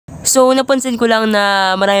So napansin ko lang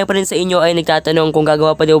na marami pa rin sa inyo ay nagtatanong kung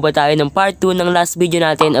gagawa pa daw ba tayo ng part 2 ng last video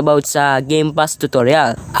natin about sa Gamepass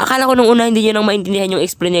tutorial. Akala ko nung una hindi nyo nang maintindihan yung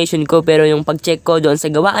explanation ko, pero yung pag-check ko doon sa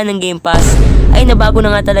gawaan ng Gamepass ay nabago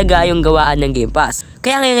na nga talaga yung gawaan ng Gamepass.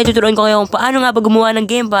 Kaya ngayon natuturuan ko kayo kung paano nga ba gumawa ng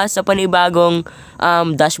Gamepass sa panibagong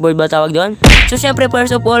dashboard ba tawag doon. So syempre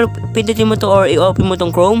first of all, pindutin mo to or i-open mo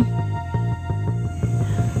tong Chrome.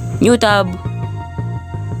 New tab.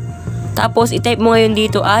 Tapos i-type mo ngayon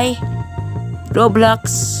dito ay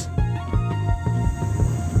roblox.com.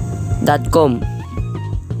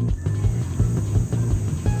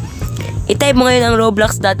 I-type mo ngayon ang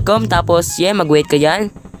roblox.com, tapos mag-wait ka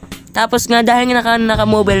dyan. Tapos nga dahil nga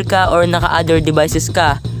naka-mobile ka or naka-other devices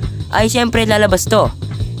ka, ay syempre lalabas to.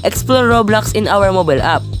 Explore Roblox in our mobile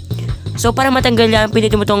app. So para matanggal yan,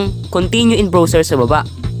 pindutin mo tong continue in browser sa baba.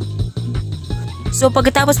 So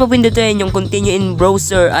pagkatapos mo pindutin yung continue in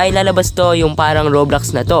browser ay lalabas to yung parang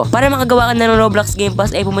Roblox na to. Para makagawa ka na ng Roblox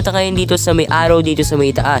Gamepass ay pumunta kayo dito sa may arrow dito sa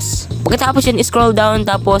may taas. Pagkatapos yan, scroll down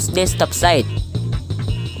tapos desktop site.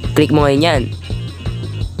 Click mo ngayon yan.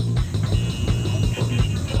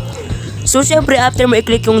 So syempre after mo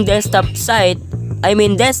i-click yung desktop site,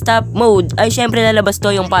 desktop mode, ay syempre lalabas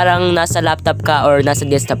to yung parang nasa laptop ka or nasa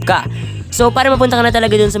desktop ka. So para mapunta ka na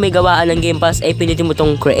talaga dun sa may gawaan ng Gamepass ay pindutin mo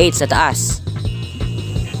tong create sa taas.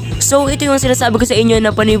 So ito yung sinasabi ko sa inyo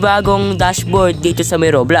na panibagong dashboard dito sa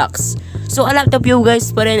may Roblox. So a lot of you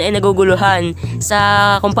guys pa rin ay naguguluhan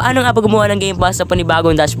sa kung paano nga ba gumawa ng Gamepass sa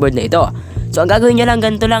panibagong dashboard na ito. So ang gagawin nyo lang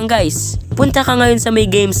ganito lang guys. Punta ka ngayon sa may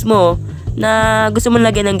games mo na gusto mong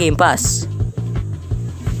lagyan ng Gamepass.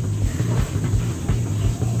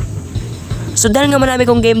 So dahil nga marami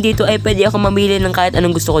kong game dito ay pwede ako mamili ng kahit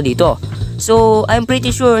anong gusto ko dito. So I'm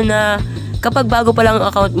pretty sure na kapag bago pa lang ang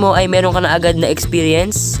account mo ay meron ka na agad na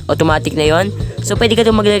experience, automatic na yon. So pwede ka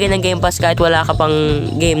itong maglagay ng Gamepass kahit wala ka pang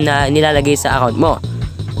game na nilalagay sa account mo.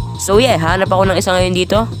 So hanap ako ng isa ngayon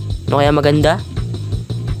dito. Ano kaya maganda?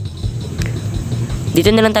 Dito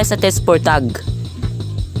na lang tayo sa test for tag.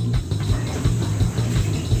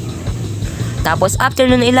 Tapos after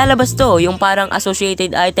nun ilalabas to yung parang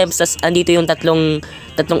associated items. Tas andito yung tatlong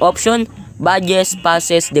option: badges,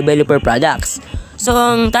 passes, developer products. So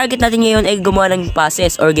ang target natin ngayon ay gumawa ng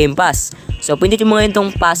passes or Gamepass. So pindutin mo ngayon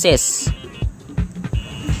tong passes.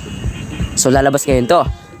 So lalabas ngayon to.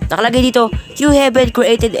 Nakalagay dito, you haven't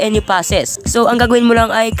created any passes. So ang gagawin mo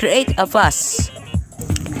lang ay create a pass.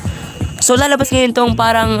 So lalabas ngayon tong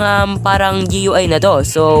parang GUI na to.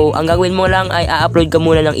 So ang gagawin mo lang ay a-upload ka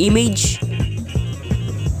muna ng image.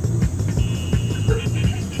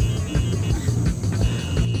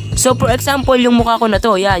 So for example, yung mukha ko na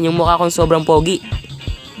to, yan, yung mukha kong sobrang pogi.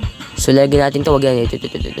 So lagyan natin to, wag yan, ito.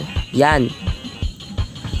 Yan.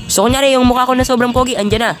 So kunyari yung mukha ko na sobrang pogi,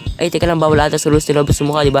 andyan na. Ay, teka lang, bawal ata sa rules ni Robux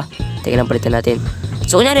yung mukha, diba? Teka lang, palitan natin.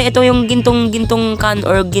 So kunyari, ito yung gintong can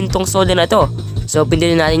or gintong soda na to. So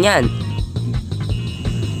pindutin natin yan.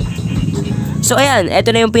 So ayan,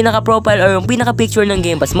 ito na yung pinaka-profile or yung pinaka-picture ng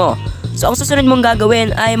Gamepass mo. So ang susunod mong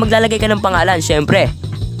gagawin ay maglalagay ka ng pangalan, syempre.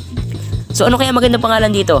 So ano kaya magandang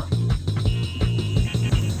pangalan dito?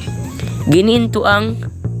 Ginintuang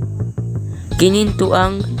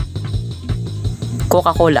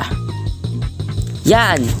Coca-Cola.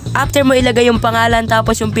 Yan. After mo ilagay yung pangalan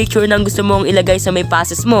tapos yung picture ng gusto mong ilagay sa may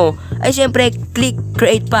passes mo, ay syempre click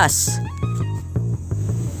create pass.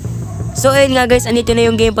 So ayun nga guys, andito na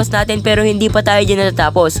yung Gamepass natin, pero hindi pa tayo dyan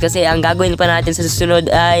natatapos kasi ang gagawin pa natin sa susunod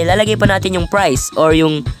ay lalagay pa natin yung price or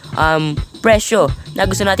yung presyo na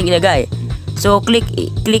gusto nating ilagay. So click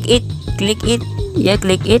it. Yeah,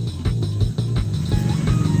 click it.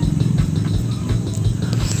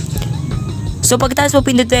 So pagkatapos mo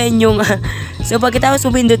pindutin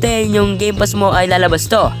yung Gamepass mo ay lalabas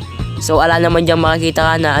to. So ala naman diyan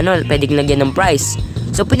makikita ka na pwedeng lagyan ng price.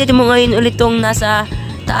 So pindutin mo ngayon ulit tong nasa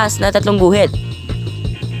taas na tatlong guhit.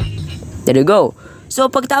 There you go.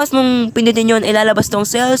 So pagkatapos mong pindutin yon ay lalabas tong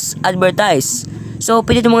sales, advertise. So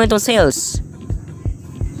pindutin mo ngayon tong sales.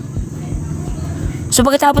 So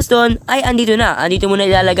pagkatapos doon ay andito mo na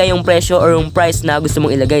ilalagay yung presyo or yung price na gusto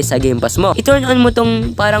mong ilagay sa Gamepass mo. I-turn on mo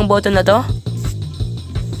tong parang button na to.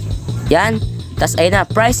 Yan. Tas ayun na,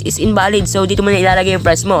 price is invalid. So dito mo na ilalagay yung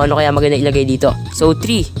price mo. Ano kaya maganda ilagay dito? So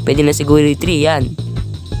 3. Pwede na siguro 3 yan.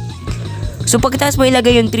 So pagkatapos mo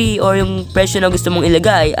ilagay yung 3 or yung presyo na gusto mong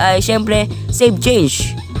ilagay ay syempre save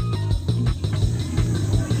change.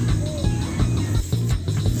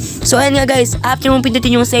 So ayan nga guys, after mong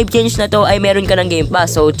pindutin yung save change na to ay meron ka ng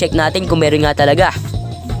Gamepass. So check natin kung meron nga talaga.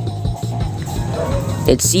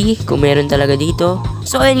 Let's see kung meron talaga dito.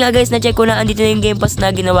 So ayan nga guys, na-check ko na andito na yung Gamepass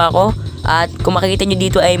na ginawa ko. At kung makikita nyo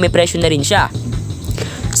dito ay may presyo na rin siya.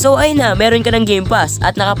 So ayun na, meron ka ng Game Pass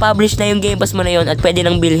at nakapublish na yung Game Pass mo na yon at pwede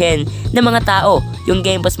nang bilhin ng mga tao yung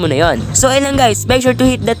Game Pass mo na yon. So ayun lang guys, make sure to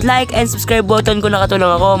hit that like and subscribe button kung nakatulong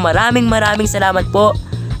ako. Maraming salamat po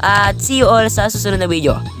at see you all sa susunod na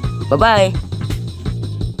video. Bye bye!